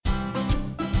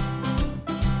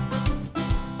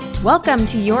Welcome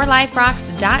to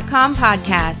YourLifeRocks.com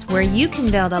podcast, where you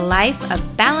can build a life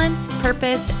of balance,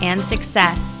 purpose, and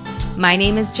success. My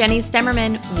name is Jenny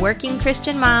Stemmerman, working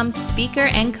Christian mom, speaker,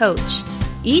 and coach.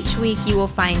 Each week, you will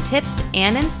find tips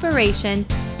and inspiration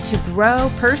to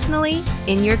grow personally,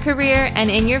 in your career,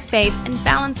 and in your faith, and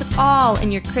balance it all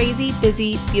in your crazy,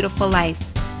 busy, beautiful life.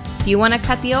 If you want to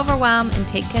cut the overwhelm and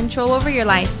take control over your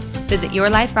life, visit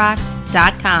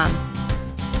YourLifeRocks.com.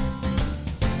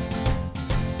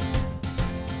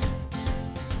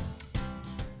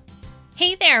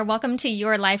 Hey there, welcome to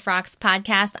Your Life Rocks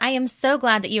podcast. I am so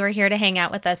glad that you are here to hang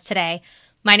out with us today.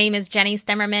 My name is Jenny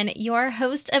Stemmerman, your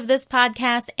host of this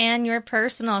podcast and your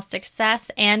personal success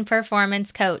and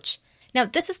performance coach. Now,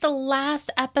 this is the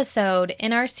last episode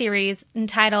in our series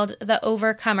entitled The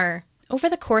Overcomer. Over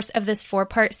the course of this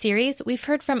 4-part series, we've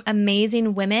heard from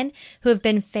amazing women who have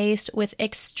been faced with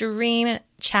extreme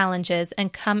challenges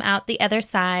and come out the other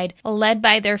side, led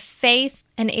by their faith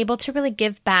and able to really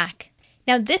give back.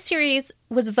 Now, this series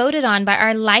was voted on by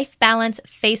our Life Balance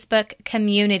Facebook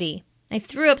community. I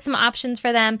threw up some options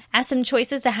for them, asked some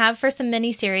choices to have for some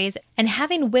mini-series, and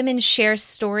having women share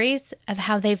stories of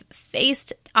how they've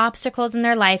faced obstacles in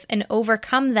their life and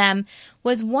overcome them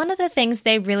was one of the things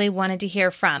they really wanted to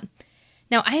hear from.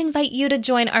 Now, I invite you to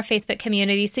join our Facebook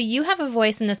community so you have a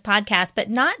voice in this podcast, but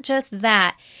not just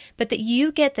that, but that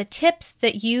you get the tips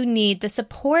that you need, the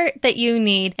support that you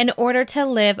need in order to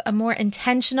live a more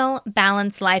intentional,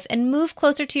 balanced life and move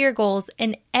closer to your goals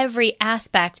in every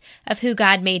aspect of who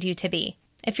God made you to be.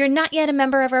 If you're not yet a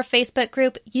member of our Facebook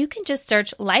group, you can just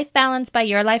search Life Balance by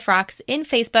Your Life Rocks in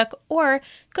Facebook or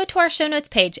go to our show notes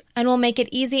page and we'll make it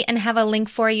easy and have a link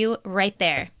for you right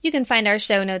there. You can find our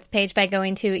show notes page by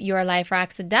going to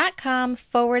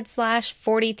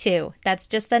yourliferocks.com/42. That's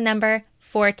just the number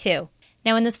 42.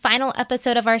 Now, in this final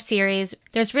episode of our series,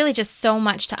 there's really just so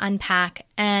much to unpack,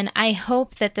 and I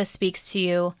hope that this speaks to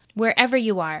you wherever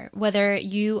you are, whether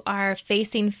you are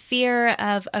facing fear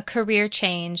of a career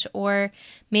change or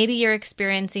maybe you're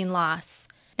experiencing loss.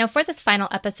 Now, for this final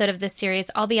episode of this series,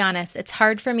 I'll be honest, it's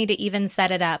hard for me to even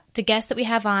set it up. The guest that we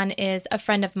have on is a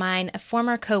friend of mine, a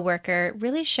former coworker,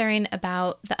 really sharing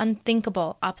about the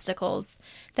unthinkable obstacles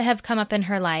that have come up in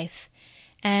her life.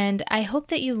 And I hope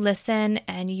that you listen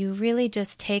and you really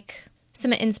just take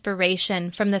some inspiration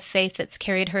from the faith that's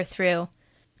carried her through.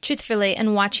 Truthfully,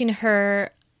 and watching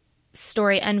her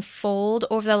story unfold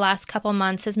over the last couple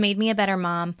months has made me a better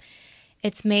mom.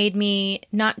 It's made me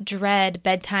not dread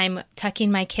bedtime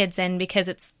tucking my kids in because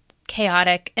it's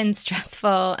chaotic and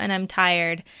stressful and I'm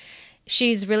tired.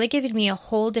 She's really given me a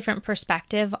whole different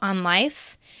perspective on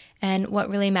life and what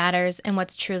really matters and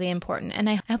what's truly important. And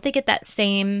I hope they get that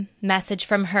same message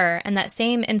from her and that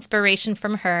same inspiration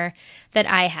from her that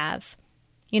I have.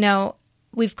 You know,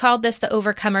 we've called this the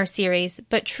Overcomer series,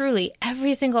 but truly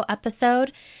every single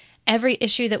episode, every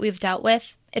issue that we've dealt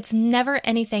with, it's never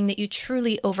anything that you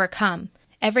truly overcome.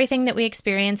 Everything that we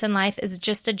experience in life is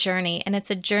just a journey, and it's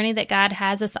a journey that God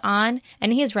has us on,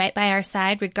 and He is right by our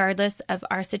side regardless of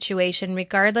our situation,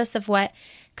 regardless of what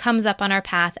comes up on our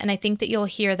path. And I think that you'll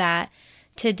hear that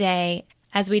today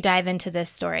as we dive into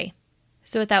this story.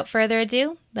 So without further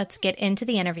ado, let's get into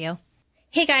the interview.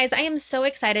 Hey guys, I am so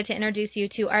excited to introduce you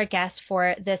to our guest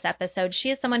for this episode. She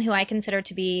is someone who I consider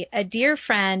to be a dear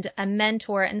friend, a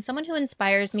mentor, and someone who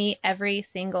inspires me every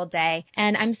single day.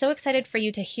 And I'm so excited for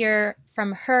you to hear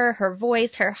from her, her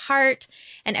voice, her heart,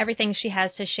 and everything she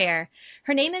has to share.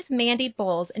 Her name is Mandy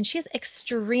Bowles, and she is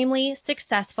extremely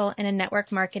successful in a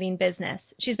network marketing business.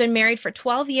 She's been married for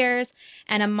 12 years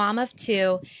and a mom of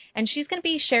 2, and she's going to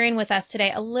be sharing with us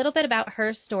today a little bit about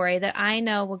her story that I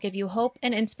know will give you hope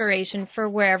and inspiration for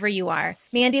wherever you are.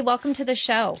 Mandy, welcome to the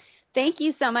show. Thank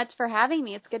you so much for having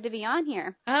me. It's good to be on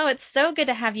here. Oh, it's so good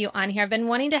to have you on here. I've been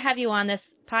wanting to have you on this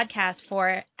podcast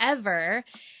forever,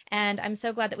 and I'm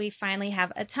so glad that we finally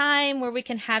have a time where we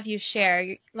can have you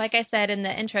share. Like I said in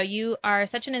the intro, you are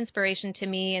such an inspiration to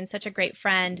me and such a great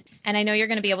friend, and I know you're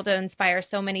going to be able to inspire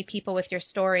so many people with your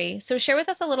story. So share with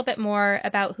us a little bit more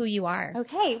about who you are.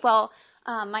 Okay, well,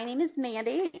 my name is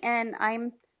Mandy, and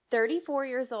I'm 34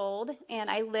 years old, and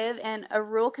I live in a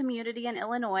rural community in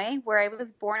Illinois where I was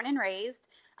born and raised.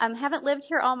 Haven't lived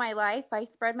here all my life. I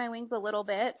spread my wings a little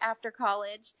bit after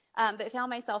college, but found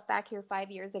myself back here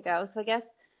 5 years ago. So I guess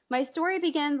my story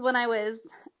begins when I was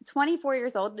 24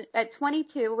 years old. At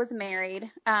 22, was married.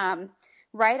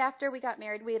 Right after we got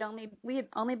married, we had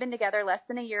only been together less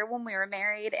than a year when we were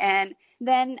married, and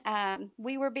then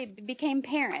we became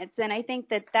parents. And I think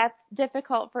that that's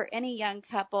difficult for any young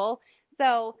couple.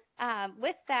 So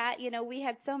with that, we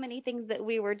had so many things that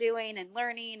we were doing and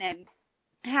learning and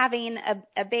having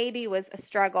a baby was a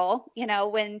struggle,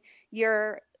 when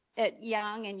you're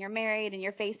young and you're married and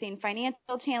you're facing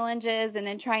financial challenges and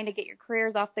then trying to get your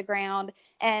careers off the ground.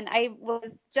 And I was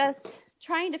just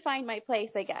trying to find my place,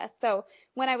 I guess. So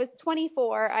when I was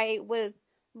 24, I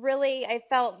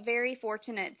felt very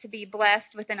fortunate to be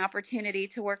blessed with an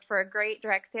opportunity to work for a great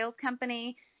direct sales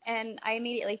company. And I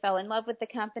immediately fell in love with the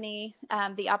company,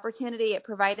 the opportunity it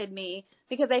provided me,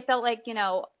 because I felt like,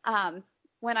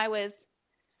 when I was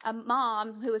a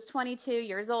mom who was 22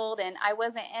 years old and I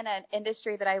wasn't in an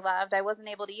industry that I loved, I wasn't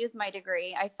able to use my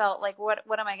degree. I felt like, what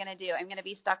am I going to do? I'm going to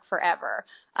be stuck forever.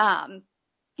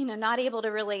 Not able to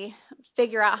really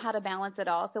figure out how to balance it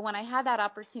all. So when I had that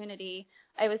opportunity,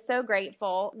 I was so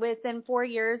grateful. Within 4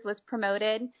 years was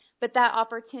promoted, but that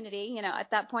opportunity, at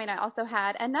that point I also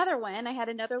had another one. I had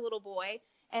another little boy,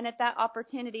 and that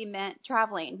opportunity meant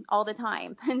traveling all the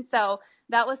time. And so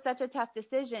that was such a tough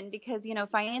decision because,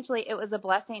 financially it was a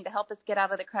blessing to help us get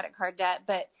out of the credit card debt.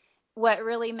 But what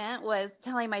really meant was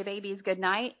telling my babies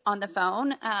goodnight on the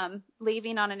phone,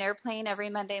 leaving on an airplane every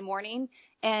Monday morning.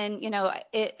 And,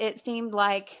 it seemed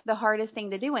like the hardest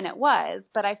thing to do, and it was.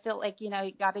 But I felt like, you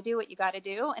got to do what you got to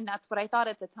do. And that's what I thought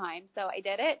at the time. So I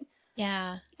did it.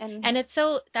 Yeah. And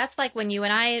that's like when you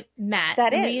and I met.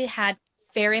 We had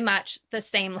very much the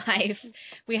same life.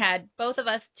 We had both of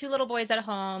us 2 little boys at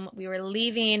home. We were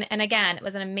leaving. And again, it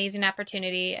was an amazing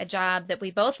opportunity, a job that we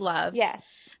both loved. Yes.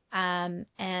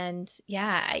 And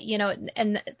yeah,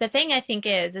 and the thing I think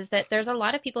is that there's a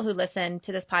lot of people who listen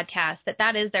to this podcast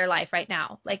that is their life right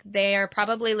now. Like they are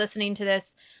probably listening to this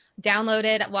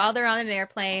downloaded while they're on an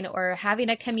airplane or having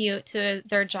a commute to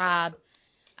their job.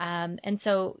 And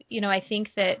so, I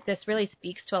think that this really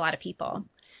speaks to a lot of people.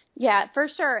 Yeah, for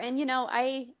sure. And,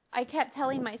 I kept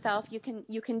telling myself, you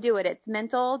can do it. It's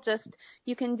mental. Just,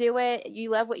 you can do it. You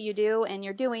love what you do and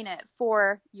you're doing it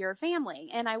for your family.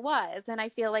 And I was, and I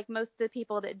feel like most of the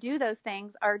people that do those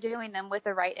things are doing them with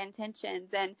the right intentions.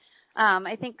 And,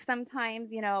 I think sometimes,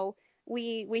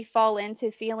 we fall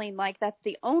into feeling like that's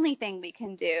the only thing we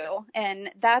can do. And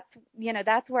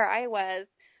that's where I was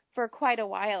for quite a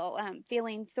while,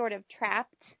 feeling sort of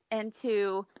trapped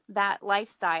into that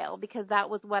lifestyle because that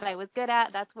was what I was good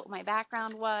at. That's what my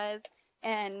background was.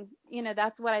 And,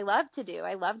 that's what I loved to do.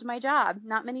 I loved my job.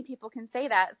 Not many people can say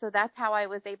that. So that's how I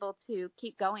was able to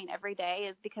keep going every day,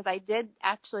 is because I did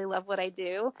actually love what I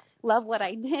do, love what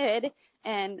I did.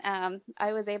 And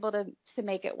I was able to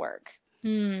make it work.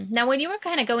 Now, when you were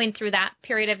kind of going through that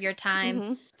period of your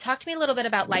time, talk to me a little bit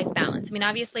about life balance. I mean,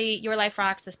 obviously, Your Life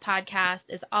Rocks, this podcast,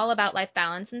 is all about life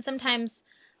balance, and sometimes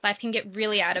life can get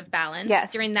really out of balance. Yes.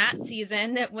 During that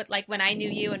season, like when I knew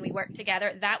you and we worked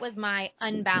together, that was my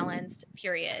unbalanced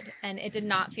period, and it did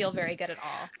not feel very good at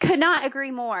all. Could not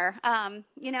agree more.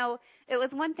 It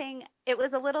was one thing, it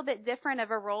was a little bit different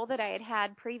of a role that I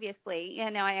had previously.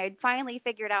 I had finally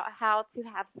figured out how to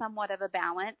have somewhat of a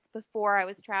balance before I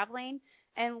was traveling.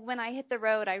 And when I hit the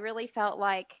road, I really felt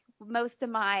like most of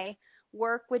my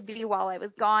work would be while I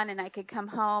was gone, and I could come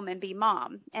home and be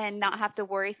mom and not have to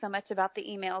worry so much about the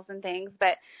emails and things.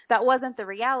 But that wasn't the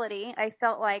reality. I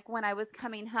felt like when I was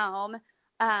coming home,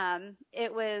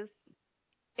 it was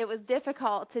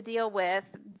difficult to deal with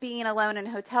being alone in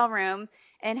a hotel room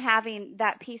and having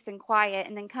that peace and quiet,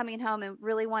 and then coming home and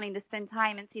really wanting to spend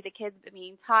time and see the kids, but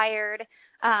being tired,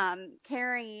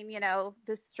 carrying,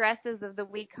 the stresses of the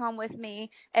week home with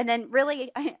me. And then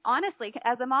really, honestly,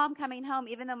 as a mom coming home,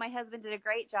 even though my husband did a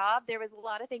great job, there was a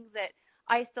lot of things that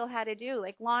I still had to do,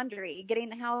 like laundry, getting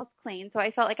the house clean. So I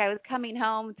felt like I was coming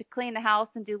home to clean the house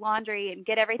and do laundry and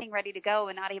get everything ready to go,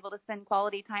 and not able to spend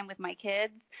quality time with my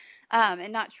kids,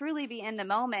 and not truly be in the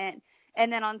moment. And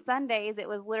then on Sundays, it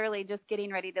was literally just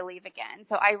getting ready to leave again.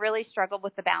 So I really struggled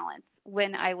with the balance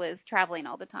when I was traveling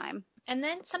all the time. And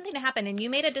then something happened, and you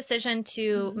made a decision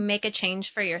to make a change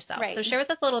for yourself. Right. So share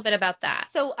with us a little bit about that.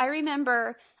 So I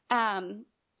remember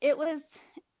it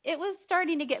was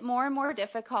starting to get more and more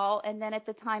difficult. And then at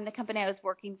the time, the company I was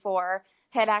working for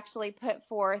had actually put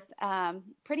forth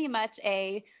pretty much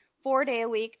a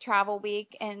 4-day-a-week travel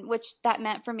week, and which that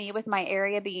meant for me, with my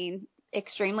area being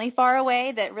extremely far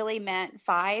away, that really meant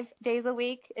 5 days a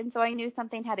week. And so I knew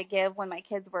something had to give when my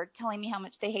kids were telling me how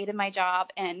much they hated my job.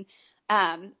 And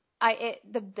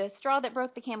the straw that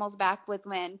broke the camel's back was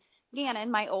when Gannon,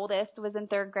 my oldest, was in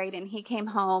 3rd grade, and he came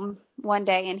home one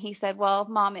day and he said, "Well,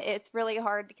 Mom, it's really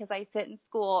hard because I sit in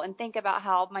school and think about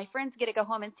how my friends get to go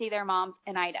home and see their moms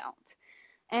and I don't."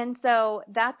 And so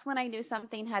that's when I knew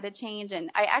something had to change.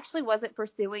 And I actually wasn't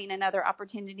pursuing another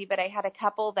opportunity, but I had a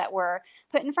couple that were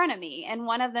put in front of me. And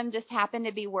one of them just happened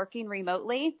to be working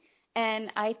remotely.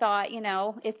 And I thought,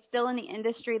 it's still in the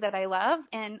industry that I love,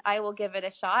 and I will give it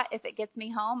a shot. If it gets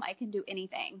me home, I can do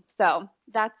anything. So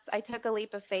I took a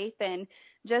leap of faith and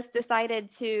just decided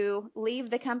to leave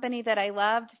the company that I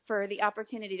loved for the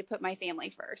opportunity to put my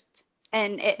family first.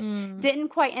 And didn't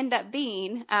quite end up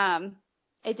being,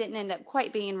 it didn't end up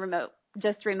quite being remote,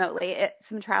 just remotely.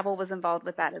 Some travel was involved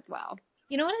with that as well.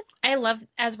 You know what I love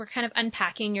as we're kind of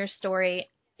unpacking your story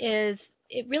is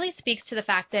it really speaks to the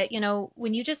fact that,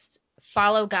 when you just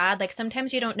follow God, like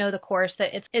sometimes you don't know the course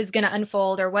that is going to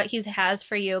unfold or what he has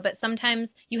for you, but sometimes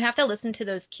you have to listen to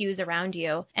those cues around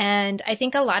you. And I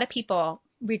think a lot of people,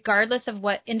 regardless of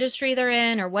what industry they're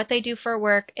in or what they do for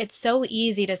work, it's so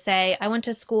easy to say, I went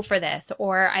to school for this,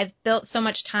 or I've built so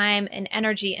much time and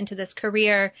energy into this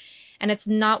career, and it's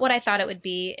not what I thought it would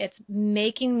be. It's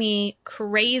making me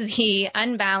crazy,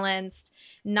 unbalanced,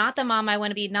 not the mom I want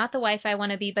to be, not the wife I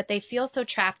want to be, but they feel so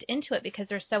trapped into it because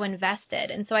they're so invested.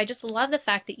 And so I just love the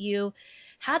fact that you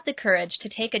had the courage to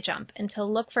take a jump and to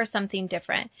look for something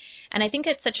different. And I think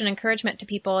it's such an encouragement to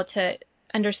people to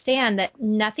understand that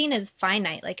nothing is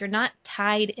finite. Like, you're not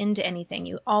tied into anything.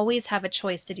 You always have a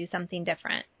choice to do something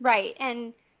different. Right.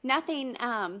 And nothing,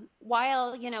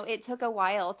 while, it took a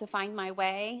while to find my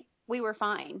way, we were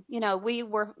fine. We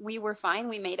were fine.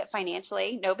 We made it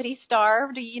financially. Nobody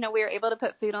starved. We were able to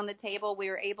put food on the table. We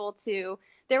were able to,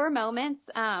 there were moments,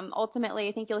 ultimately,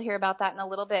 I think you'll hear about that in a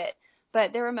little bit,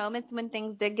 but there were moments when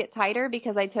things did get tighter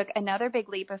because I took another big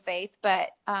leap of faith.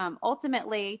 But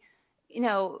ultimately,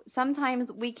 sometimes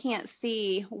we can't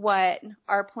see what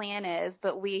our plan is,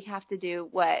 but we have to do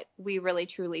what we really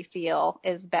truly feel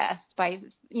is best by,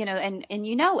 and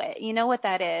it, what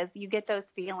that is. You get those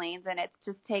feelings, and it's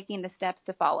just taking the steps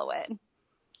to follow it.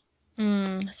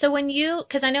 So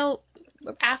because I know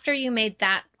after you made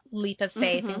that leap of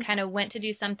faith and kind of went to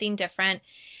do something different,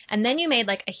 and then you made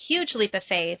like a huge leap of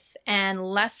faith and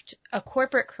left a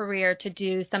corporate career to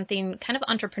do something kind of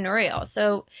entrepreneurial.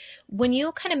 So when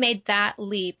you kind of made that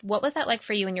leap, what was that like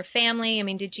for you and your family? I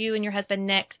mean, did you and your husband,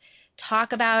 Nick,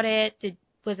 talk about it?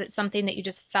 Was it something that you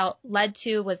just felt led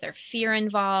to? Was there fear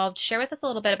involved? Share with us a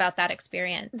little bit about that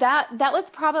experience. That was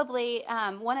probably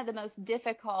one of the most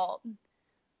difficult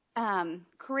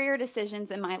career decisions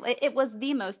in my life. It was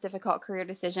the most difficult career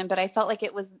decision, but I felt like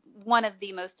it was one of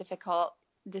the most difficult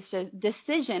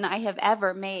decision I have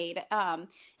ever made.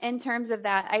 In terms of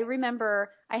that, I remember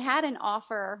I had an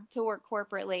offer to work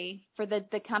corporately for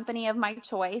the company of my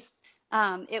choice.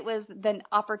 It was the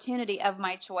opportunity of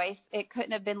my choice. It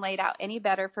couldn't have been laid out any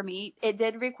better for me. It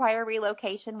did require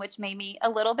relocation, which made me a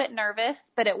little bit nervous,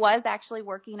 but it was actually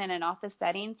working in an office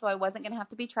setting, so I wasn't going to have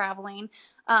to be traveling.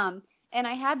 And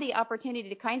I had the opportunity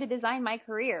to kind of design my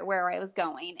career where I was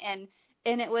going. And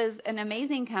it was an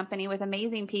amazing company with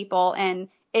amazing people. And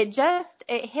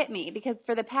it hit me because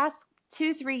for the past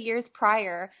 2-3 years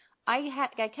prior, I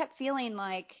kept feeling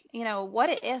like, what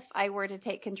if I were to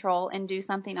take control and do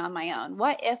something on my own?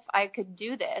 What if I could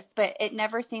do this? But it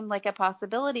never seemed like a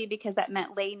possibility because that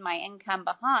meant laying my income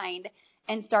behind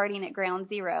and starting at ground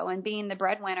zero and being the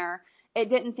breadwinner. It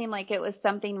didn't seem like it was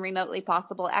something remotely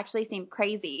possible. It actually seemed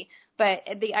crazy, but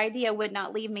the idea would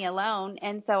not leave me alone.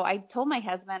 And so I told my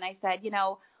husband, I said,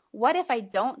 what if I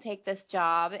don't take this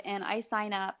job and I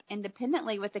sign up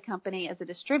independently with the company as a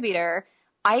distributor?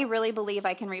 I really believe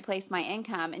I can replace my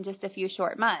income in just a few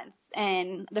short months.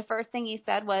 And the first thing he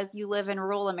said was, you live in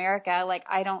rural America. Like,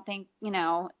 I don't think,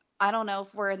 I don't know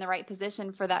if we're in the right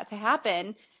position for that to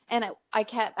happen. And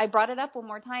I brought it up one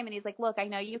more time, and he's like, look, I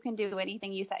know you can do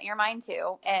anything you set your mind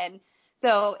to. And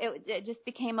so it just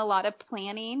became a lot of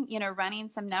planning,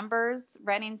 running some numbers,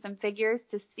 running some figures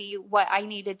to see what I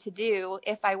needed to do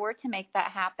if I were to make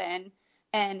that happen.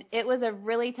 And it was a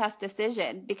really tough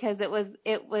decision because it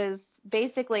was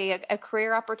basically a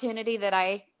career opportunity that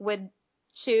I would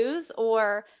choose,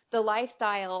 or the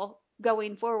lifestyle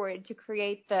going forward to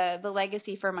create the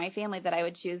legacy for my family that I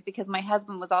would choose, because my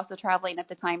husband was also traveling at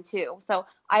the time too. So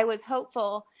I was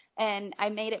hopeful, and I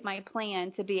made it my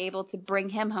plan to be able to bring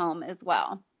him home as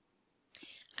well.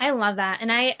 I love that.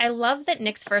 And I love that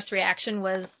Nick's first reaction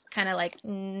was kind of like,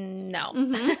 no.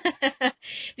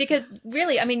 Because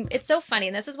really, I mean, it's so funny.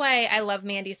 And this is why I love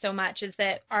Mandy so much, is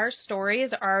that our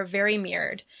stories are very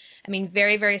mirrored. I mean,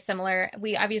 very, very similar.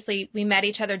 We met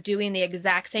each other doing the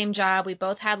exact same job. We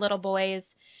both had little boys.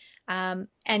 And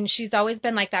she's always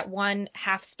been like that one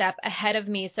half step ahead of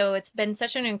me. So it's been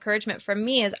such an encouragement for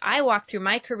me as I walk through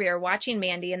my career watching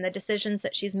Mandy and the decisions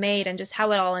that she's made and just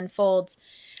how it all unfolds.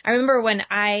 I remember when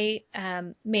I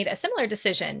made a similar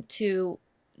decision to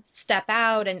step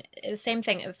out, and the same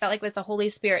thing. It felt like it was the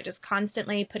Holy Spirit just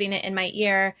constantly putting it in my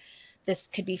ear. This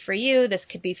could be for you. This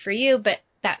could be for you. But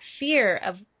that fear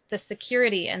of the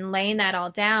security and laying that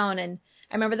all down. And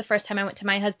I remember the first time I went to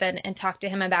my husband and talked to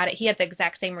him about it, he had the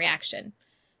exact same reaction.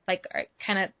 Like,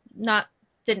 kind of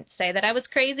didn't say that I was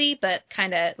crazy, but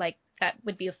kind of like that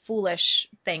would be a foolish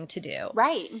thing to do.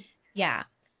 Right. Yeah.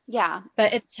 Yeah.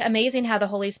 But it's amazing how the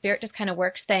Holy Spirit just kind of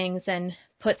works things and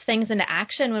puts things into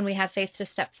action when we have faith to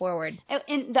step forward.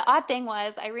 And the odd thing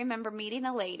was, I remember meeting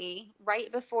a lady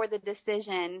right before the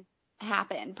decision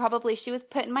happened. Probably she was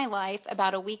put in my life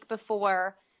about a week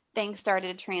before things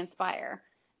started to transpire.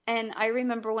 And I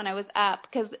remember when I was up,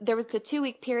 because there was a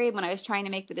 2-week period when I was trying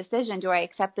to make the decision, do I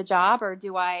accept the job or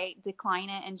do I decline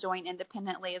it and join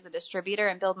independently as a distributor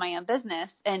and build my own business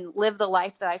and live the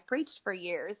life that I've preached for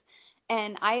years?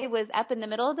 And I was up in the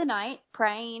middle of the night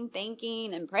praying,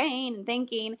 thinking, and praying and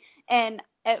thinking. And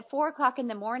at 4:00 in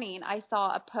the morning, I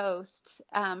saw a post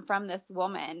from this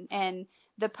woman, and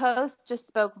the post just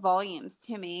spoke volumes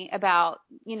to me about,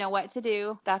 what to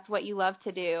do. That's what you love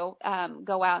to do.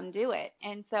 Go out and do it.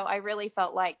 And so I really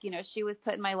felt like, she was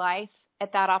put in my life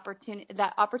at that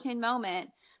opportune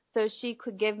moment, so she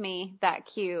could give me that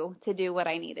cue to do what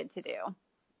I needed to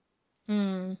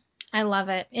do. I love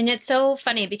it. And it's so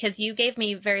funny because you gave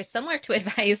me very similar to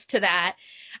advice to that.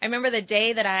 I remember the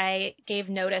day that I gave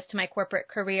notice to my corporate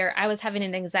career, I was having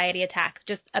an anxiety attack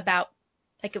just about,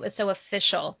 like, it was so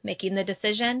official making the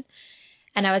decision.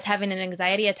 And I was having an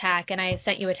anxiety attack, and I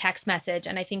sent you a text message,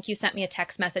 and I think you sent me a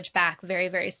text message back very,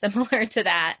 very similar to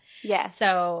that. Yes.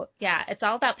 So, yeah, it's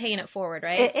all about paying it forward,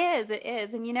 right? It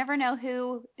is. And you never know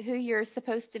who you're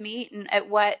supposed to meet and at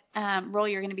what role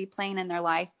you're going to be playing in their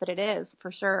life, but it is,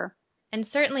 for sure. And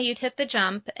certainly you took the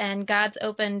jump, and God's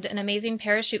opened an amazing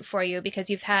parachute for you because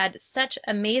you've had such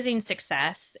amazing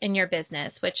success in your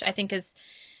business, which I think is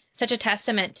such a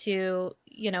testament to,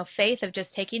 faith of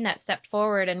just taking that step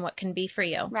forward and what can be for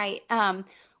you. Right.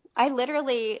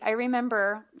 I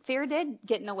remember fear did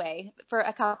get in the way for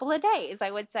a couple of days,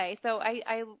 I would say. So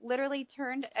I literally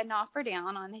turned an offer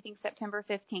down on, I think, September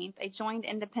 15th. I joined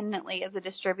independently as a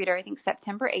distributor, I think,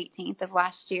 September 18th of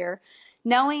last year,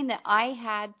 knowing that I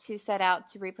had to set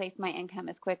out to replace my income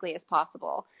as quickly as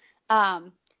possible.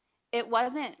 It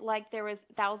wasn't like there was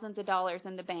thousands of dollars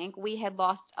in the bank. We had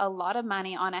lost a lot of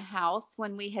money on a house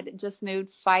when we had just moved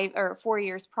 5 or 4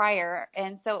 years prior.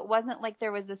 And so it wasn't like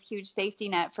there was this huge safety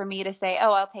net for me to say,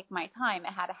 oh, I'll take my time.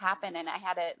 It had to happen, and I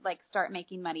had to start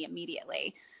making money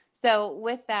immediately. So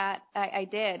with that, I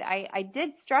did. I did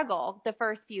struggle the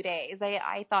first few days.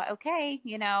 I thought, okay,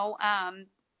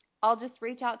 I'll just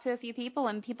reach out to a few people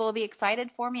and people will be excited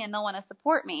for me and they'll want to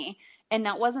support me. And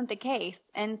that wasn't the case.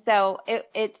 And so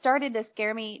it started to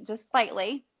scare me just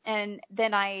slightly. And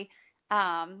then I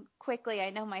quickly, I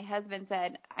know my husband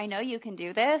said, I know you can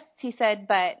do this. He said,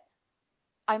 but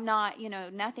I'm not,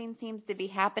 nothing seems to be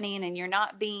happening and you're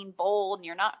not being bold and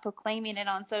you're not proclaiming it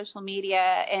on social media.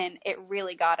 And it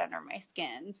really got under my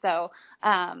skin. So,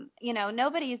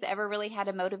 nobody's ever really had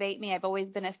to motivate me. I've always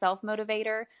been a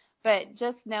self-motivator. But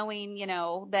just knowing,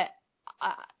 that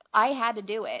I had to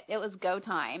do it. It was go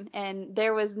time, and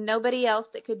there was nobody else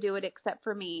that could do it except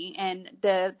for me, and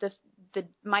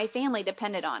my family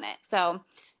depended on it. So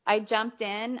I jumped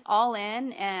all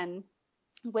in, and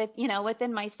within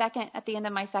at the end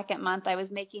of my second month, I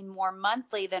was making more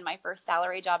monthly than my first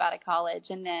salary job out of college,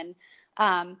 and then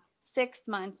 6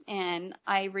 months in,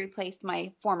 I replaced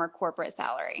my former corporate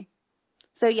salary.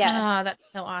 So yeah. Oh, that's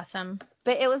so awesome.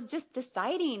 But it was just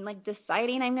deciding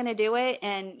I'm going to do it.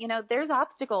 And, there's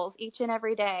obstacles each and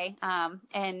every day.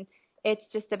 And it's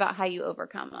just about how you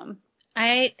overcome them.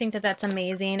 I think that that's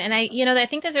amazing. And I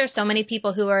think that there's so many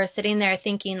people who are sitting there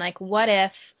thinking what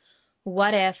if?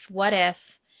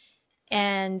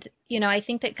 And, I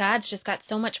think that God's just got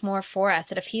so much more for us,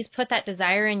 that if he's put that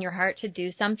desire in your heart to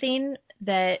do something,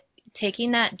 that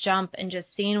taking that jump and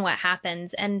just seeing what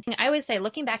happens. And I always say,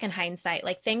 looking back in hindsight,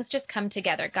 things just come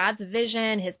together. God's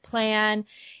vision, his plan,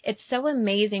 it's so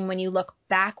amazing when you look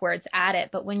backwards at it,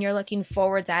 but when you're looking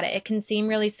forwards at it, it can seem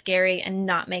really scary and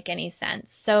not make any sense.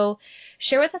 So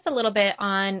share with us a little bit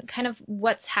on kind of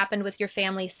what's happened with your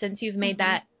family since you've made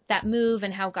that move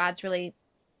and how God's really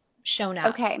shown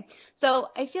up. Okay. So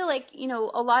I feel like,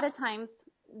 a lot of times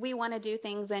we want to do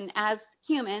things, and as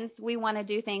humans, we want to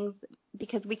do things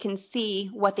because we can see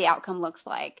what the outcome looks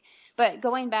like. But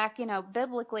going back,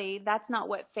 biblically, that's not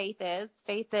what faith is.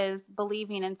 Faith is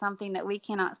believing in something that we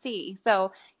cannot see.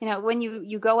 So, when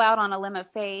you go out on a limb of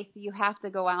faith, you have to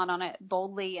go out on it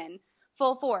boldly and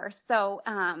full force. So,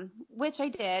 which I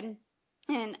did.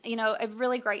 And, I'm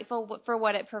really grateful for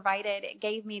what it provided. It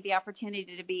gave me the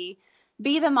opportunity to be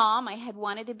the mom I had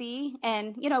wanted to be.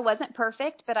 And, it wasn't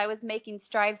perfect, but I was making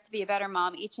strides to be a better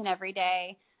mom each and every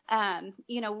day.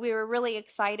 We were really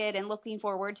excited and looking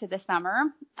forward to the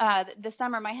summer. The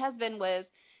summer, my husband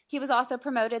he was also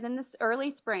promoted in this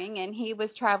early spring, and he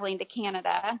was traveling to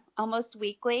Canada almost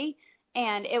weekly.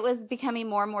 And it was becoming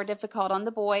more and more difficult on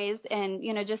the boys and,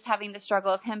 just having the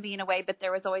struggle of him being away. But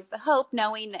there was always the hope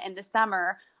knowing that in the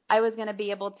summer I was going to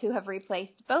be able to have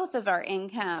replaced both of our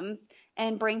incomes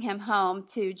and bring him home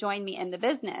to join me in the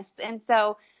business. And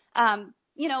so,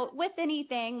 with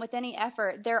anything, with any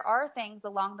effort, there are things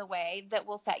along the way that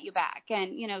will set you back.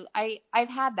 And, I've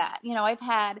had that. I've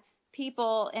had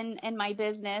people in my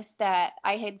business that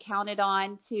I had counted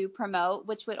on to promote,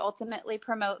 which would ultimately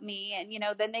promote me. And,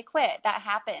 then they quit. That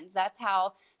happens. That's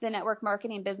how the network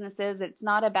marketing business is. It's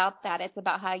not about that. It's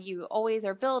about how you always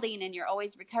are building and you're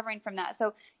always recovering from that.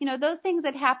 So, those things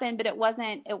had happened, but it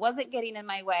wasn't getting in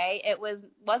my way. It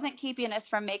wasn't keeping us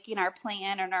from making our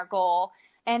plan and our goal.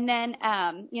 And then,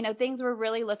 things were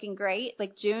really looking great.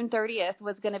 Like June 30th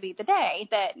was going to be the day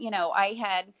that, I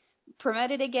had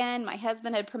promoted again, my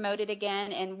husband had promoted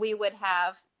again, and we would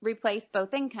have replaced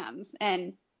both incomes.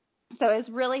 And so I was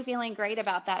really feeling great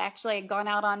about that. Actually, I had gone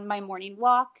out on my morning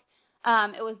walk.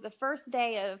 It was the first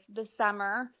day of the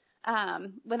summer.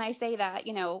 When I say that,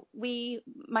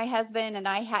 my husband and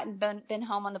I hadn't been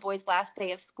home on the boys' last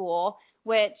day of school,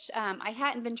 which I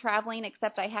hadn't been traveling,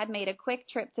 except I had made a quick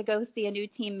trip to go see a new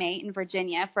teammate in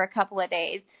Virginia for a couple of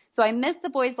days. So I missed the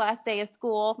boys' last day of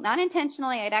school, not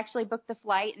intentionally. I'd actually booked the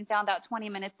flight and found out 20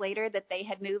 minutes later that they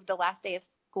had moved the last day of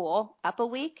school up a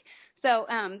week. So,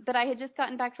 but I had just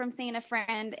gotten back from seeing a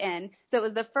friend, and so it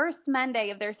was the first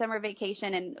Monday of their summer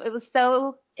vacation, and it was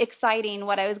so exciting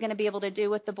what I was going to be able to do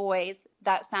with the boys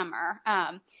that summer,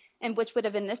 and which would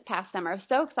have been this past summer. I was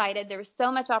so excited. There was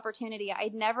so much opportunity.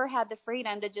 I'd never had the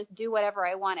freedom to just do whatever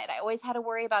I wanted. I always had to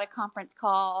worry about a conference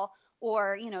call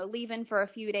or, leaving for a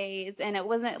few days, and it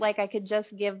wasn't like I could just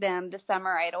give them the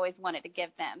summer I'd always wanted to give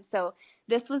them. So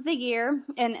this was the year,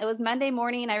 and it was Monday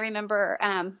morning. I remember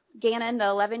Gannon, the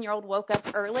 11-year-old, woke up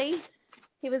early.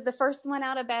 He was the first one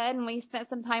out of bed, and we spent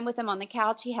some time with him on the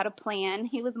couch. He had a plan.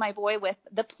 He was my boy with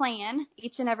the plan.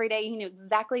 Each and every day he knew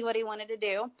exactly what he wanted to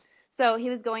do. So he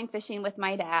was going fishing with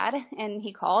my dad, and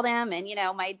he called him, and,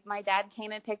 my dad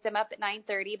came and picked him up at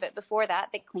 9:30, but before that,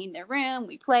 they cleaned their room,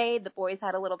 we played, the boys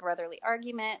had a little brotherly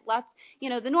argument, lots,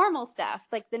 the normal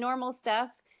stuff,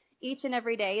 each and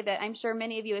every day that I'm sure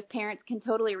many of you as parents can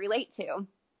totally relate to.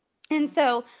 And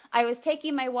so I was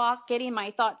taking my walk, getting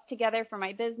my thoughts together for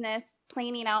my business,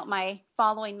 planning out my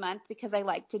following month, because I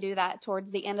like to do that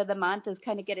towards the end of the month, is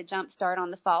kind of get a jump start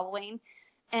on the following.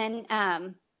 And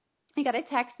I got a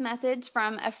text message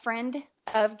from a friend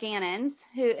of Gannon's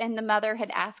and the mother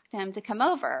had asked him to come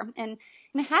over, and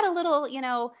I had a little,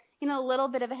 a little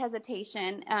bit of a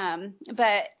hesitation.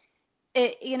 But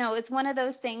it's one of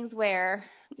those things where,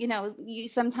 you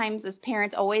sometimes as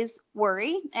parents always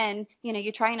worry, and,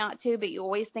 you try not to, but you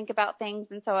always think about things.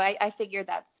 And so I figured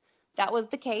that was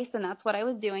the case, and that's what I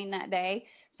was doing that day.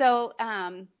 So,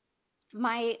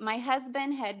 my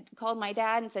husband had called my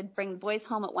dad and said, bring the boys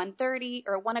home at 1:30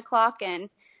 or 1 o'clock, and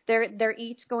they're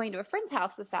each going to a friend's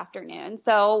house this afternoon.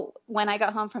 So when I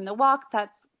got home from the walk,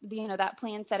 that's, that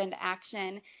plan set into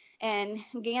action. And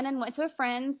Gannon went to a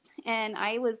friend's, and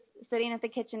I was sitting at the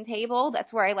kitchen table.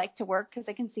 That's where I like to work because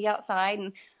I can see outside.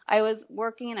 And I was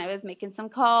working, I was making some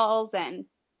calls, and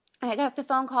I got the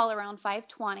phone call around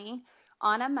 5:20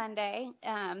 on a Monday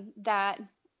that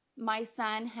my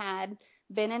son had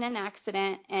been in an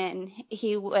accident, and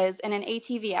he was in an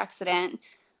ATV accident,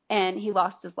 and he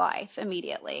lost his life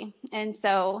immediately. And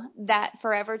so that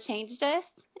forever changed us,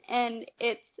 and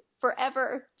it's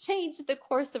forever changed the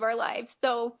course of our lives.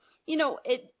 So,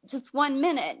 it just 1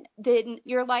 minute, then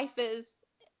your life is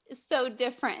so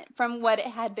different from what it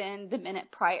had been the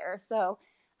minute prior. So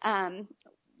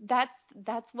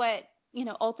that's what,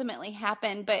 ultimately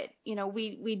happened. But,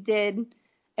 we did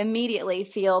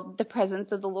immediately feel the presence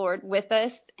of the Lord with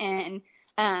us, and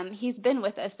he's been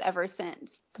with us ever since.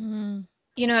 Mm.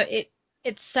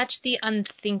 It's such the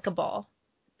unthinkable,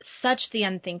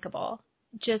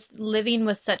 just living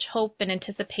with such hope and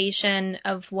anticipation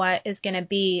of what is going to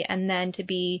be, and then to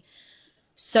be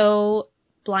so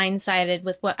blindsided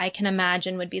with what I can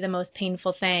imagine would be the most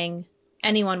painful thing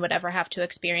anyone would ever have to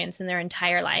experience in their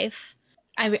entire life.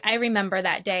 I remember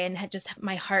that day and had just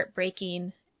my heart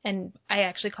breaking, and I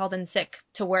actually called in sick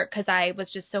to work because I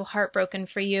was just so heartbroken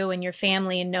for you and your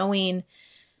family, and knowing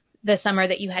the summer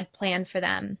that you had planned for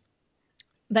them.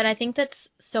 But I think that's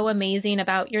so amazing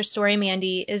about your story,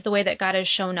 Mandy, is the way that God has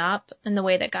shown up, and the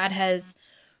way that God has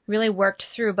really worked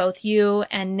through both you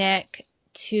and Nick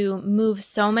to move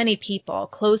so many people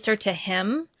closer to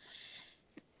him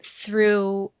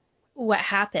through what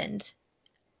happened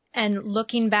and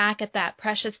looking back at that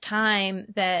precious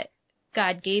time that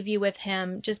God gave you with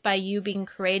him just by you being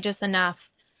courageous enough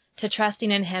to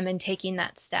trusting in him and taking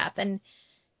that step. And,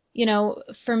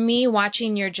 for me,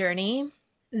 watching your journey,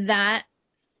 that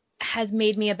has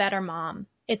made me a better mom.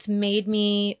 It's made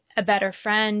me a better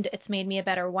friend. It's made me a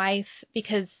better wife,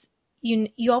 because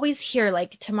you always hear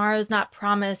like tomorrow's not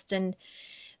promised,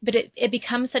 but it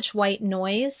becomes such white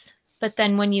noise. But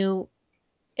then when you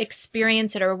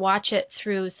experience it or watch it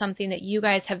through something that you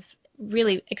guys have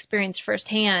really experienced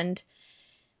firsthand,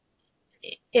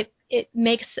 it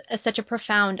makes such a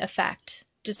profound effect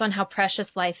just on how precious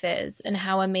life is and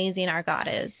how amazing our God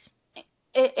is.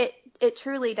 It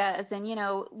truly does. And,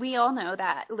 we all know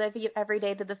that. Live every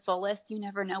day to the fullest. You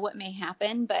never know what may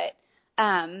happen. But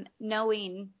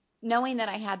knowing that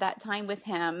I had that time with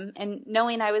him and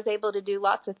knowing I was able to do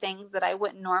lots of things that I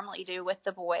wouldn't normally do with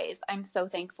the boys, I'm so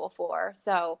thankful for.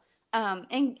 So,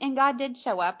 and God did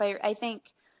show up. I think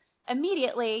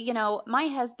immediately, my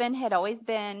husband had always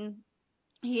been,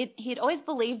 he'd always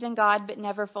believed in God, but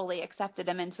never fully accepted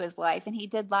him into his life. And he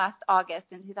did last August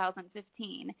in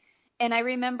 2015. And I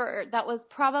remember that was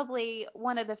probably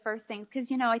one of the first things, because,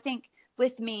 I think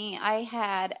with me,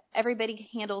 everybody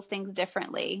handles things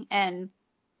differently. And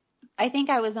I think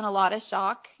I was in a lot of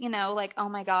shock, like, oh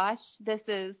my gosh, this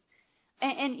is,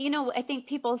 and I think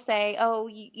people say, oh,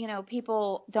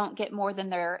 people don't get more than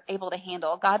they're able to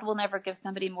handle. God will never give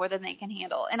somebody more than they can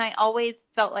handle. And I always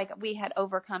felt like we had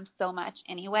overcome so much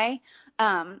anyway.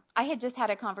 I had just had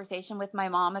a conversation with my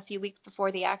mom a few weeks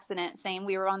before the accident saying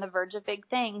we were on the verge of big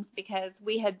things because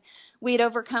we had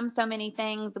overcome so many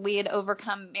things. We had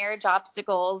overcome marriage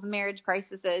obstacles, marriage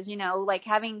crises, like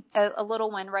having a little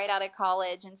one right out of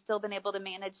college and still been able to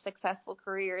manage successful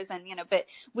careers. And, but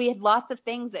we had lots of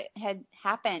things that had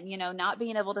happened, not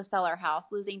being able to sell our house,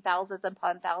 losing thousands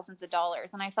upon thousands of dollars.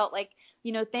 And I felt like,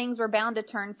 things were bound to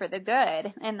turn for the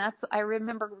good. And I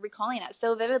remember recalling that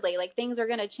so vividly, like things are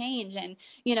going to change. And,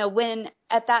 when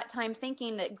at that time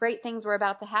thinking that great things were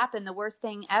about to happen, the worst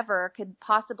thing ever could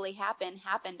possibly happened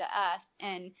to us.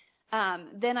 And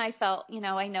then I felt,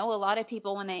 I know a lot of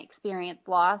people when they experience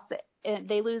loss,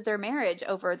 they lose their marriage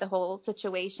over the whole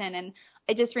situation. And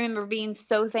I just remember being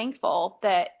so thankful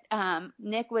that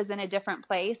Nick was in a different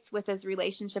place with his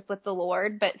relationship with the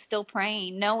Lord, but still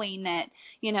praying, knowing that,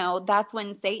 that's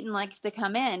when Satan likes to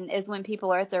come in, is when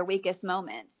people are at their weakest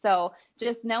moment. So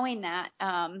just knowing that,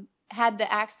 had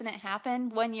the accident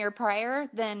happened 1 year prior,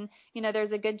 then,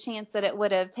 there's a good chance that it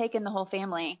would have taken the whole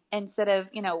family instead of,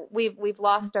 we've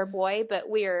lost our boy, but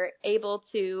we're able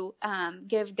to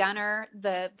give Gunnar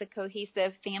the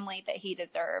cohesive family that he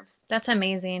deserves. That's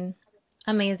amazing.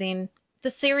 Amazing.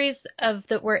 The series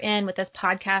that we're in with this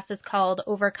podcast is called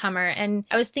Overcomer. And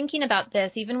I was thinking about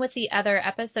this, even with the other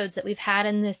episodes that we've had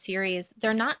in this series,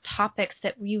 they're not topics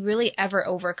that you really ever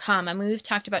overcome. I mean, we've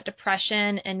talked about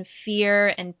depression and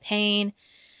fear and pain.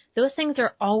 Those things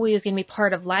are always going to be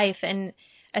part of life, and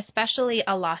especially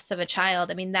a loss of a child.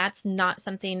 I mean, that's not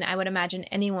something I would imagine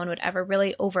anyone would ever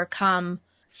really overcome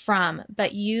from.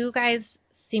 But you guys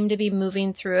seem to be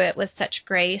moving through it with such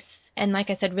grace. And like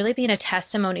I said, really being a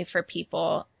testimony for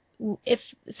people. If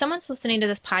someone's listening to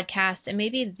this podcast and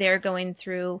maybe they're going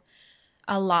through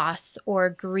a loss or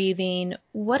grieving,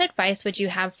 what advice would you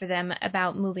have for them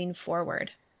about moving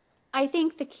forward? I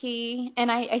think the key,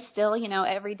 and I still,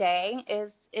 every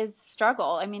day is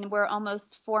struggle. I mean, we're almost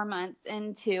 4 months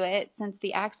into it since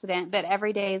the accident, but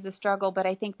every day is a struggle. But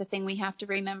I think the thing we have to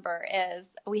remember is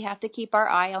we have to keep our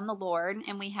eye on the Lord,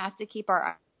 and we have to keep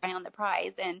our eye on the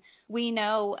prize. And we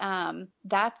know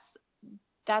that's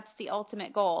the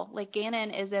ultimate goal. Like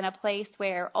Gannon is in a place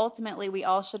where ultimately we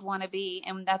all should want to be,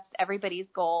 and that's everybody's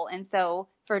goal. And so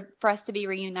for us to be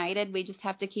reunited, we just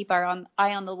have to keep our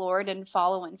eye on the Lord and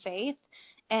follow in faith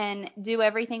and do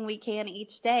everything we can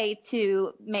each day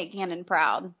to make Gannon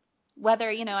proud. Whether,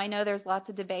 I know there's lots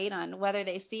of debate on whether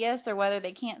they see us or whether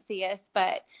they can't see us,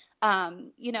 but,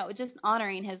 just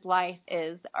honoring his life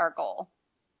is our goal.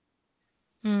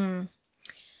 Well,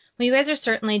 you guys are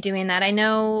certainly doing that. I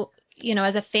know,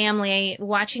 as a family,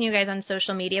 watching you guys on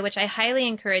social media, which I highly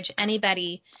encourage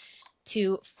anybody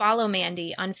to follow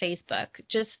Mandy on Facebook.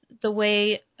 Just the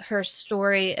way her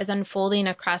story is unfolding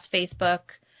across Facebook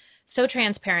so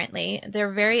transparently.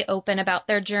 They're very open about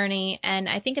their journey, and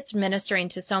I think it's ministering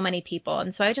to so many people.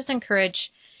 And so I just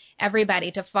encourage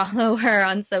everybody to follow her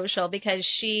on social, because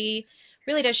she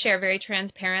really does share very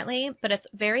transparently, but it's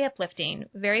very uplifting,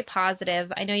 very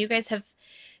positive. I know you guys have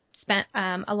spent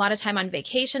a lot of time on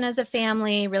vacation as a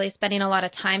family, really spending a lot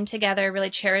of time together, really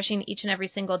cherishing each and every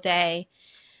single day.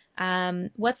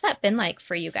 What's that been like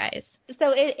for you guys?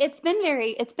 So it's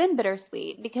been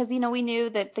bittersweet because, we knew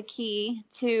that the key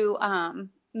to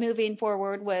moving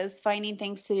forward was finding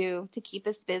things to do to keep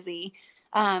us busy.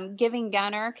 Giving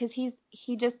Gunner, because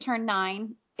he just turned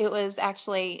 9. It was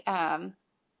actually,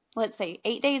 let's say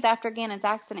 8 days after Gannon's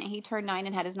accident, he turned 9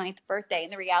 and had his 9th birthday.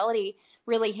 And the reality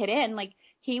really hit in. Like,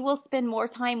 he will spend more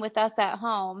time with us at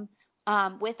home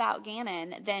without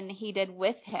Gannon than he did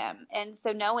with him. And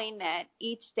so knowing that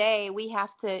each day we have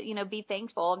to, be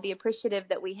thankful and be appreciative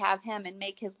that we have him and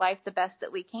make his life the best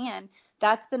that we can,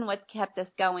 that's been what kept us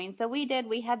going. So we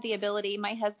had the ability.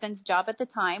 My husband's job at the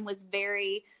time was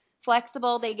very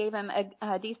flexible. They gave him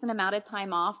a decent amount of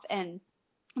time off, and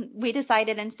we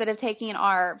decided instead of taking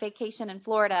our vacation in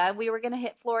Florida, we were going to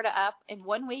hit Florida up in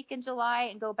 1 week in July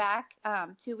and go back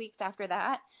 2 weeks after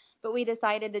that. But we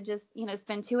decided to just,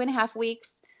 spend 2.5 weeks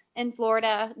in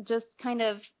Florida, just kind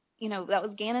of, that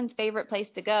was Gannon's favorite place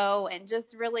to go, and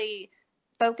just really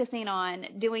focusing on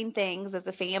doing things as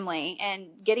a family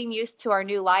and getting used to our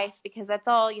new life, because that's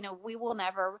all, we will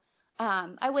never,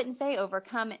 I wouldn't say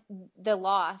overcome the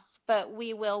loss, but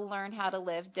we will learn how to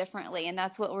live differently. And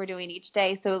that's what we're doing each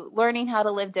day. So learning how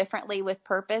to live differently with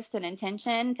purpose and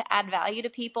intention to add value to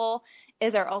people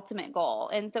is our ultimate goal.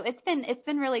 And so it's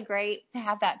been really great to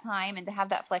have that time and to have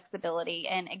that flexibility.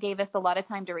 And it gave us a lot of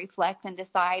time to reflect and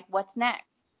decide what's next.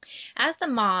 As a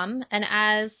mom and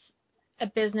as a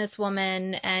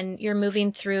businesswoman, and you're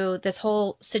moving through this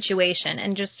whole situation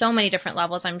and just so many different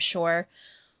levels, I'm sure,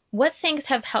 what things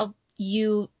have helped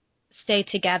you stay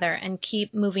together and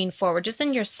keep moving forward just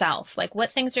in yourself? Like,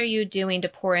 what things are you doing to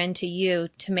pour into you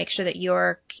to make sure that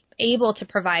you're able to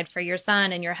provide for your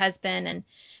son and your husband and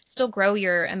still grow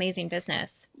your amazing business?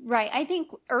 Right. I think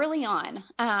early on,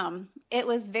 it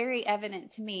was very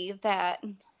evident to me that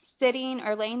sitting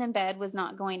or laying in bed was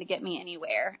not going to get me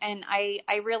anywhere. And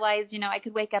I realized, I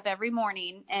could wake up every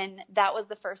morning and that was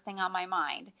the first thing on my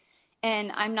mind.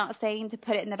 And I'm not saying to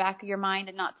put it in the back of your mind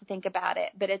and not to think about it,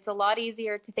 but it's a lot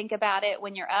easier to think about it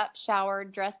when you're up,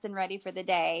 showered, dressed, and ready for the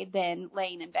day than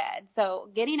laying in bed. So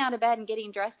getting out of bed and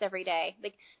getting dressed every day,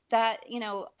 like that,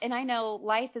 and I know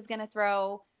life is going to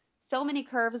throw so many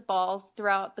curveballs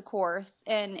throughout the course,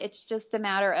 and it's just a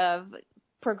matter of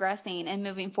progressing and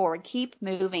moving forward. Keep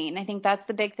moving. I think that's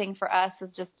the big thing for us,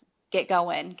 is just get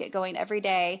going every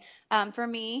day. For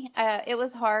me, it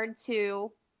was hard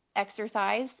to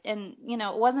exercise, and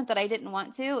it wasn't that I didn't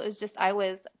want to, it was just I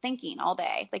was thinking all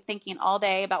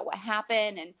day about what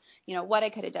happened and what I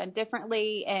could have done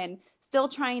differently, and still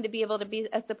trying to be able to be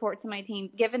a support to my team.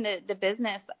 Given the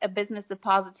business, a business of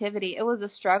positivity, it was a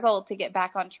struggle to get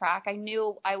back on track. I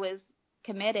knew I was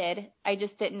committed, I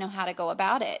just didn't know how to go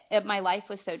about it. My life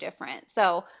was so different.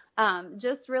 So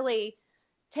just really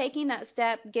taking that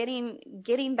step,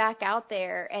 getting back out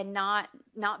there, and not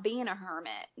being a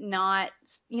hermit, not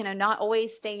always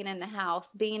staying in the house,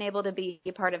 being able to be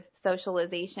a part of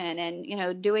socialization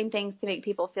and, doing things to make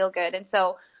people feel good. And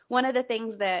so one of the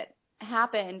things that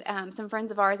happened, some friends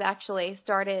of ours actually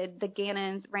started the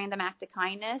Gannon's Random Act of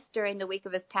Kindness during the week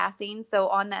of his passing. So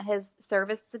on his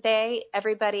service day,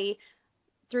 everybody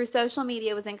through social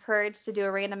media was encouraged to do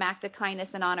a random act of kindness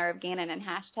in honor of Gannon and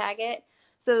hashtag it.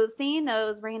 So seeing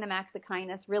those random acts of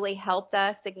kindness really helped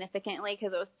us significantly,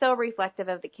 because it was so reflective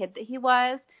of the kid that he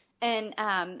was. And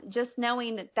just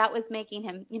knowing that was making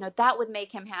him, that would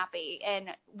make him happy. And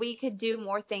we could do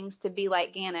more things to be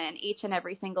like Gannon each and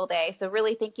every single day. So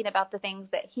really thinking about the things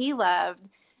that he loved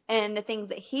and the things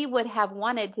that he would have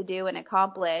wanted to do and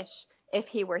accomplish if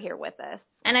he were here with us.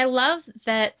 And I love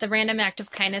that the Random Act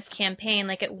of Kindness campaign,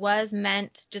 like, it was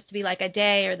meant just to be like a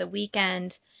day or the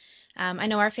weekend. I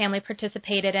know our family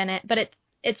participated in it, but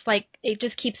it's like it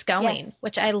just keeps going, yes,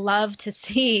 which I love to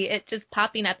see. It just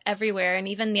popping up everywhere. And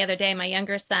even the other day, my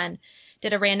younger son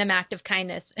did a random act of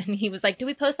kindness, and he was like, "Do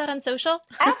we post that on social?"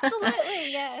 Absolutely,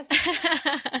 yes.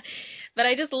 But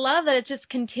I just love that it just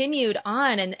continued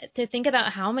on, and to think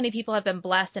about how many people have been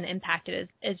blessed and impacted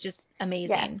is just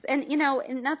amazing. Yes,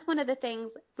 and that's one of the things,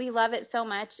 we love it so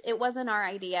much. It wasn't our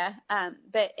idea,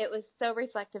 but it was so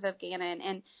reflective of Gannon,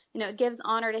 and it gives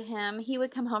honor to him. He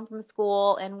would come home from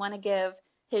school and want to give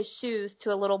his shoes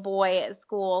to a little boy at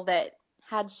school that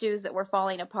had shoes that were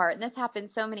falling apart, and this happened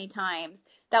so many times.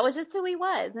 That was just who he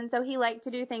was, and so he liked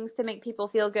to do things to make people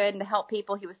feel good and to help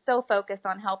people. He was so focused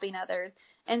on helping others,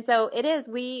 and so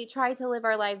we try to live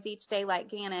our lives each day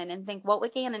like Gannon and think, what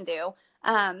would Gannon do?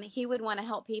 He would want to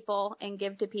help people and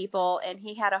give to people, and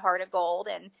he had a heart of gold,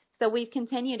 and so we've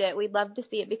continued it. We'd love to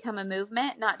see it become a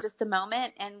movement, not just a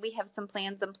moment, and we have some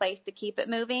plans in place to keep it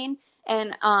moving.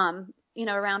 And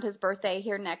around his birthday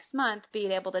here next month,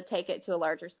 being able to take it to a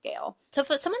larger scale. So if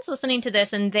someone's listening to this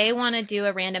and they want to do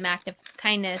a random act of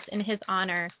kindness in his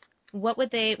honor, what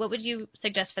would you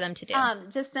suggest for them to do?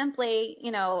 Just simply,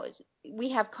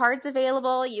 we have cards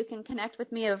available. You can connect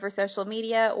with me over social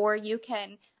media, or you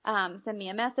can send me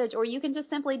a message, or you can just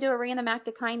simply do a random act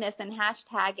of kindness and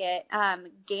hashtag it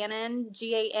Gannon,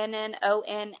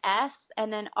 GANNONS,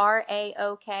 and then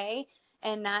RAOK.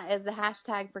 And that is the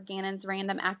hashtag for Gannon's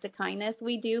Random Act of Kindness.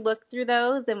 We do look through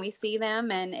those and we see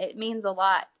them, and it means a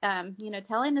lot,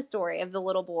 telling the story of the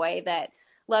little boy that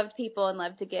loved people and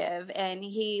loved to give, and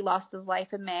he lost his life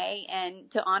in May.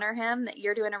 And to honor him, that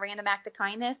you're doing a random act of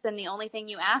kindness, and the only thing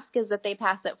you ask is that they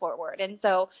pass it forward. And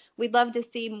so we'd love to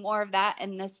see more of that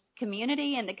in this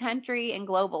community, in the country, and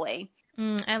globally.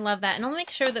 I love that. And I'll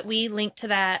make sure that we link to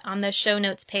that on the show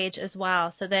notes page as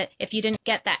well, so that if you didn't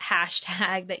get that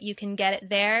hashtag, that you can get it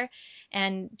there.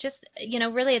 And just,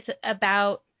 really it's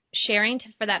about sharing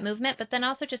for that movement, but then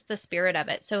also just the spirit of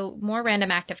it. So more random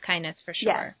act of kindness for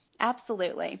sure. Yes,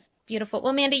 absolutely. Beautiful.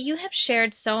 Well, Mandy, you have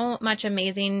shared so much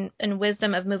amazing and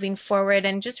wisdom of moving forward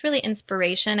and just really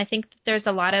inspiration. I think there's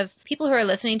a lot of people who are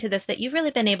listening to this that you've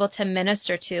really been able to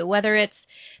minister to, whether it's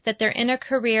that they're in a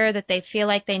career that they feel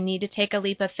like they need to take a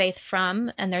leap of faith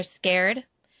from and they're scared,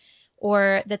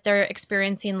 or that they're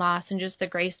experiencing loss, and just the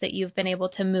grace that you've been able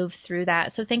to move through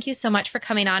that. So thank you so much for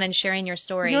coming on and sharing your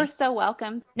story. You're so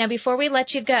welcome. Now, before we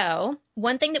let you go,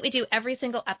 one thing that we do every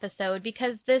single episode,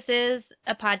 because this is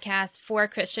a podcast for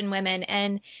Christian women,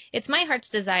 and it's my heart's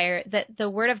desire that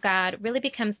the Word of God really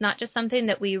becomes not just something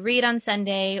that we read on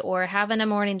Sunday or have in a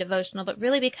morning devotional, but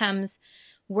really becomes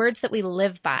words that we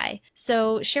live by.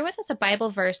 So share with us a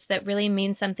Bible verse that really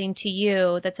means something to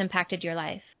you that's impacted your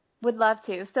life. Would love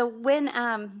to. So when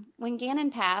Gannon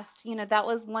passed, that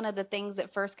was one of the things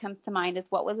that first comes to mind is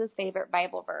what was his favorite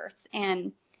Bible verse.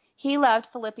 And he loved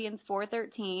Philippians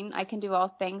 4:13. I can do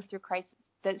all things through Christ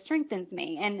that strengthens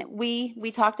me. And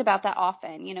we talked about that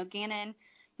often. Gannon,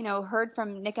 heard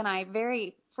from Nick and I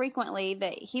very frequently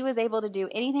that he was able to do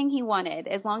anything he wanted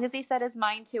as long as he set his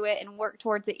mind to it and worked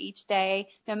towards it each day,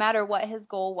 no matter what his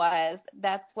goal was.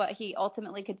 That's what he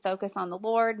ultimately could focus on the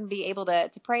Lord and be able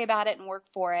to pray about it and work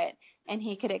for it, and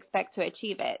he could expect to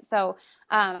achieve it. So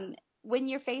when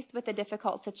you're faced with a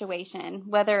difficult situation,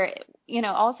 whether,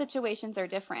 all situations are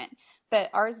different, but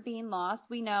ours being lost,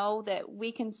 we know that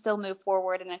we can still move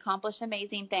forward and accomplish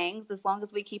amazing things as long as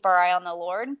we keep our eye on the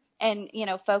Lord and,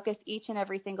 focus each and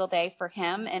every single day for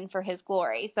him and for his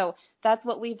glory. So that's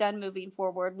what we've done moving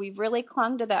forward. We've really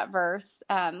clung to that verse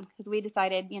because we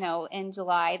decided, in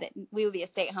July that we would be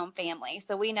a stay-at-home family.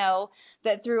 So we know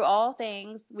that through all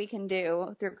things we can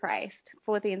do through Christ,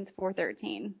 Philippians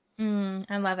 4:13.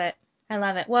 I love it. I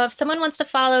love it. Well, if someone wants to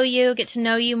follow you, get to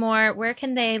know you more, where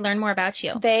can they learn more about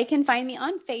you? They can find me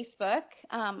on Facebook.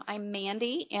 I'm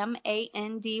Mandy,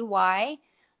 Mandy.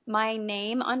 My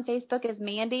name on Facebook is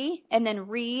Mandy, and then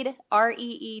Reed,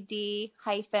 REED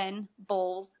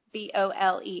 -Boles,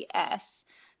 BOLES.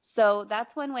 So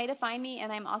that's one way to find me,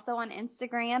 and I'm also on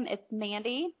Instagram. It's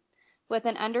Mandy with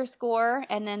an underscore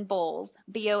and then Boles,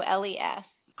 BOLES.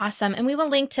 Awesome. And we will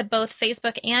link to both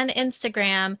Facebook and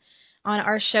Instagram on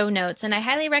our show notes. And I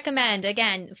highly recommend,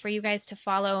 again, for you guys to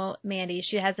follow Mandy.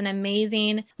 She has an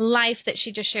amazing life that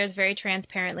she just shares very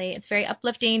transparently. It's very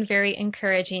uplifting, very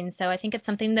encouraging. So I think it's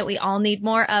something that we all need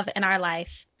more of in our life.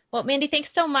 Well, Mandy, thanks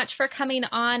so much for coming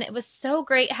on. It was so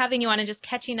great having you on and just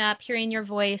catching up, hearing your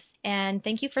voice. And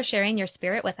thank you for sharing your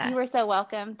spirit with us. You were so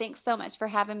welcome. Thanks so much for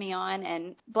having me on,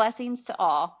 and blessings to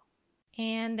all.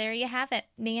 And there you have it.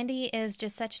 Mandy is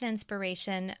just such an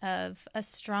inspiration of a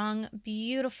strong,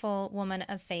 beautiful woman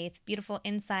of faith, beautiful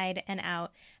inside and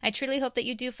out. I truly hope that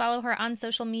you do follow her on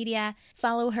social media,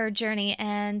 follow her journey,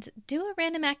 and do a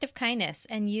random act of kindness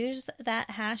and use that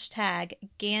hashtag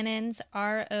Gannon's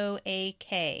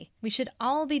ROAK. We should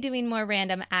all be doing more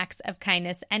random acts of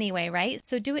kindness anyway, right?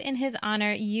 So do it in his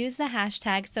honor. Use the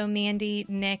hashtag so Mandy,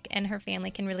 Nick, and her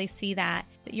family can really see that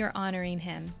you're honoring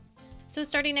him. So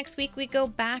starting next week, we go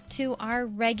back to our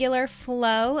regular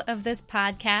flow of this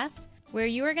podcast, where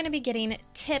you are going to be getting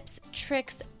tips,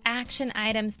 tricks, action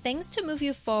items, things to move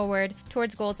you forward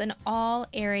towards goals in all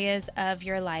areas of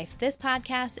your life. This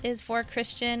podcast is for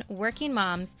Christian working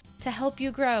moms to help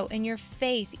you grow in your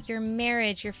faith, your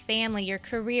marriage, your family, your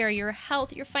career, your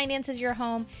health, your finances, your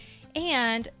home,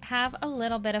 and have a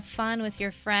little bit of fun with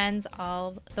your friends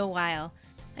all the while.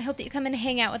 I hope that you come and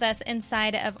hang out with us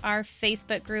inside of our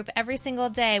Facebook group. Every single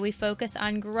day, we focus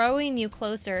on growing you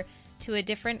closer to a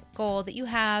different goal that you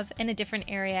have in a different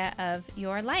area of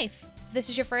your life. If this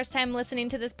is your first time listening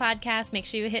to this podcast, make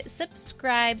sure you hit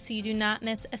subscribe so you do not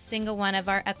miss a single one of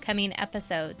our upcoming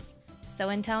episodes. So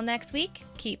until next week,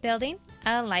 keep building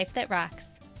a life that rocks.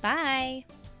 Bye.